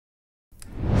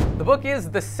The book is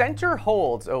The Center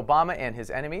Holds, Obama and His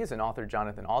Enemies, and author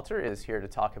Jonathan Alter is here to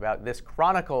talk about this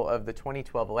chronicle of the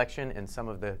 2012 election and some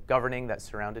of the governing that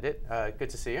surrounded it.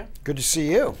 Good to see you. Good to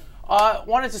see you.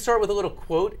 Wanted to start with a little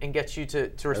quote and get you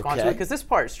to respond to it, because this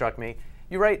part struck me.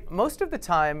 You write, most of the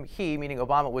time he, meaning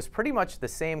Obama, was pretty much the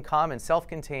same calm and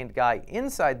self-contained guy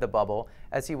inside the bubble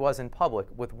as he was in public,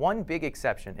 with one big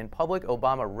exception. In public,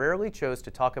 Obama rarely chose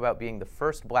to talk about being the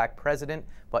first black president,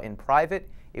 but in private,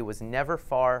 it was never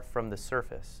far from the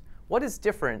surface. What is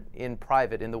different in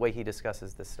private in the way he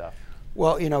discusses this stuff?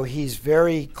 Well, you know, he's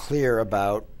very clear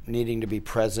about needing to be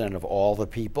president of all the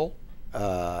people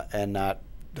and not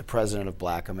the president of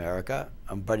black America,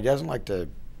 but he doesn't like to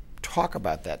talk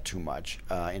about that too much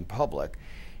in public.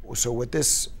 So what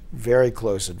this very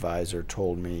close advisor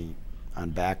told me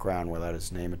on background without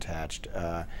his name attached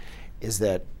is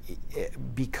that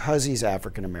because he's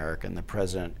African American, the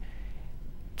president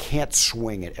can't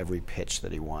swing at every pitch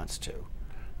that he wants to.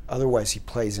 Otherwise, he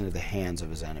plays into the hands of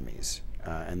his enemies,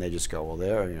 and they just go, well,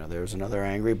 there's another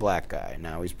angry black guy.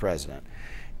 Now he's president.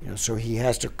 You know, so he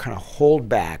has to kind of hold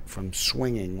back from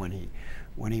swinging when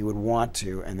he would want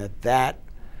to, and that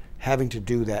having to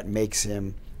do that makes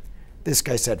him, this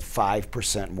guy said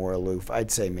 5% more aloof.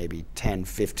 I'd say maybe 10,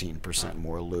 15%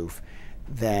 more aloof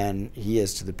than he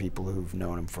is to the people who've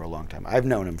known him for a long time. I've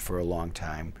known him for a long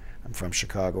time. I'm from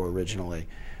Chicago originally.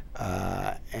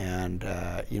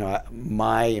 You know,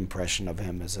 my impression of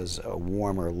him is as a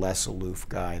warmer, less aloof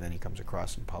guy than he comes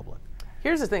across in public.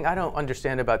 Here's the thing I don't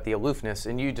understand about the aloofness,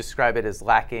 and you describe it as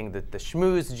lacking the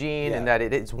schmooze gene, and that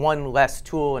it's one less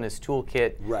tool in his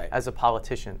toolkit as a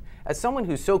politician. As someone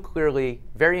who's so clearly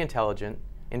very intelligent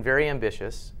and very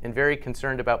ambitious and very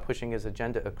concerned about pushing his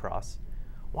agenda across,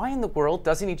 why in the world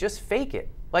doesn't he just fake it?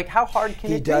 Like, how hard can it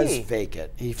be? He does fake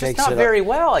it. He fakes it. Just not very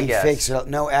well, I guess. He fakes it.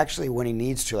 No, actually, when he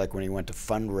needs to, like when he went to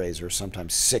fundraisers,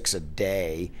 sometimes 6 a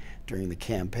day during the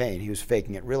campaign, he was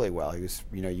faking it really well. He was,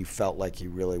 you know, you felt like he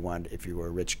really wanted, if you were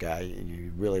a rich guy, and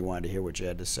you really wanted to hear what you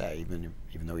had to say, even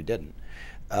though he didn't.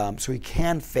 So he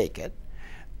can fake it.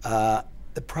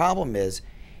 The problem is,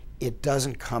 it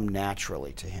doesn't come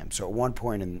naturally to him. So at one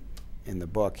point in the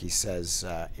book, he says,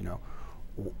 you know,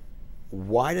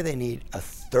 why do they need a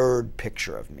third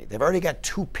picture of me? They've already got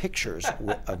 2 pictures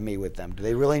of me with them. Do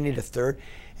they really need a third?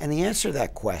 And the answer to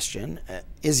that question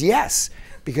is yes,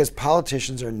 because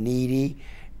politicians are needy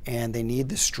and they need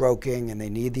the stroking and they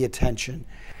need the attention.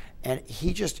 And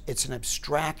it's an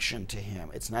abstraction to him.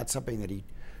 It's not something that he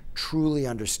truly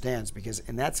understands, because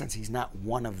in that sense, he's not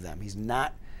one of them. He's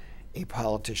not a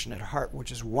politician at heart,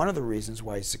 which is one of the reasons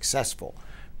why he's successful,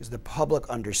 because the public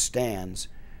understands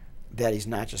that he's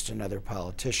not just another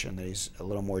politician, that he's a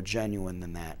little more genuine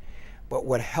than that. But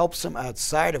what helps him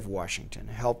outside of Washington,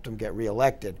 helped him get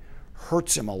reelected,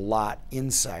 hurts him a lot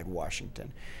inside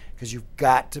Washington, because you've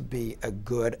got to be a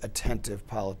good, attentive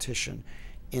politician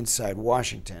inside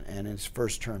Washington. And in his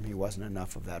first term, he wasn't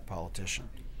enough of that politician.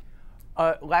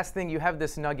 Last thing, you have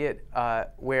this nugget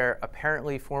where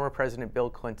apparently former President Bill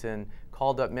Clinton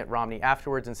called up Mitt Romney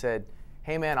afterwards and said,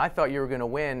 hey man, I thought you were going to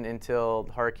win until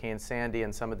Hurricane Sandy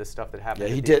and some of the stuff that happened.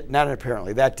 Yeah, he did. Not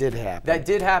apparently. That did happen. That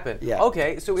did happen. Yeah.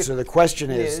 Okay. So the question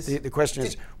is,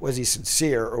 was he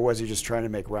sincere, or was he just trying to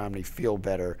make Romney feel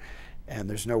better? And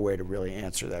there's no way to really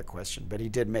answer that question. But he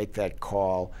did make that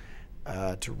call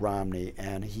to Romney,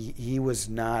 and he was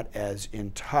not as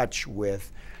in touch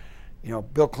with, you know,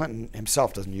 Bill Clinton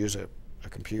himself doesn't use a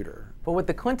computer. But what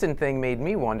the Clinton thing made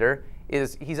me wonder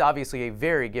is he's obviously a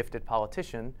very gifted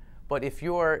politician. But if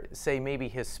you're, say, maybe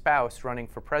his spouse running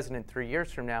for president 3 years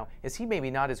from now, is he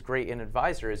maybe not as great an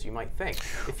advisor as you might think?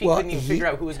 If he couldn't even figure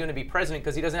out who was going to be president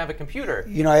because he doesn't have a computer.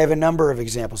 You know, I have a number of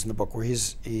examples in the book where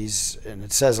he's and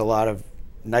it says a lot of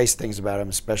nice things about him,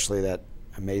 especially that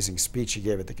amazing speech he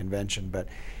gave at the convention. But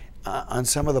on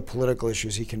some of the political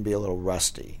issues, he can be a little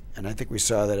rusty. And I think we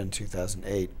saw that in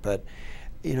 2008. But,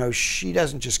 you know, she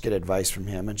doesn't just get advice from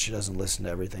him, and she doesn't listen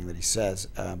to everything that he says.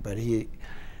 But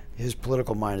his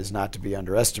political mind is not to be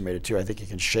underestimated, too. I think he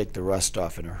can shake the rust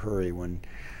off in a hurry when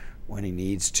he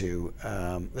needs to.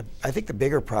 I think the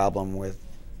bigger problem with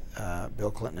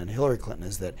Bill Clinton and Hillary Clinton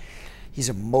is that he's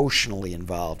emotionally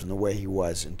involved in the way he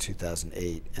was in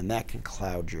 2008, and that can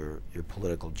cloud your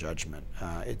political judgment.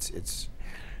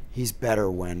 He's better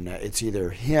when it's either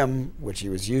him, which he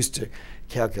was used to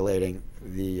calculating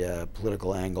the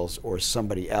political angles, or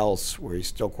somebody else, where he's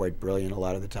still quite brilliant a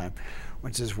lot of the time. When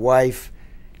it's his wife,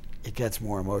 it gets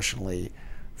more emotionally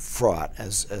fraught,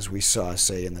 as we saw,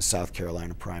 say, in the South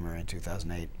Carolina primary in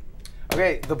 2008.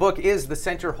 Okay, the book is The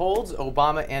Center Holds,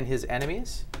 Obama and His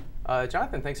Enemies.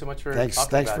 Jonathan, thanks so much for talking about it.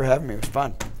 Thanks for having me. It was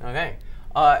fun. Okay.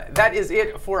 That is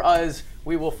it for us.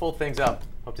 We will fold things up.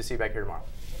 Hope to see you back here tomorrow.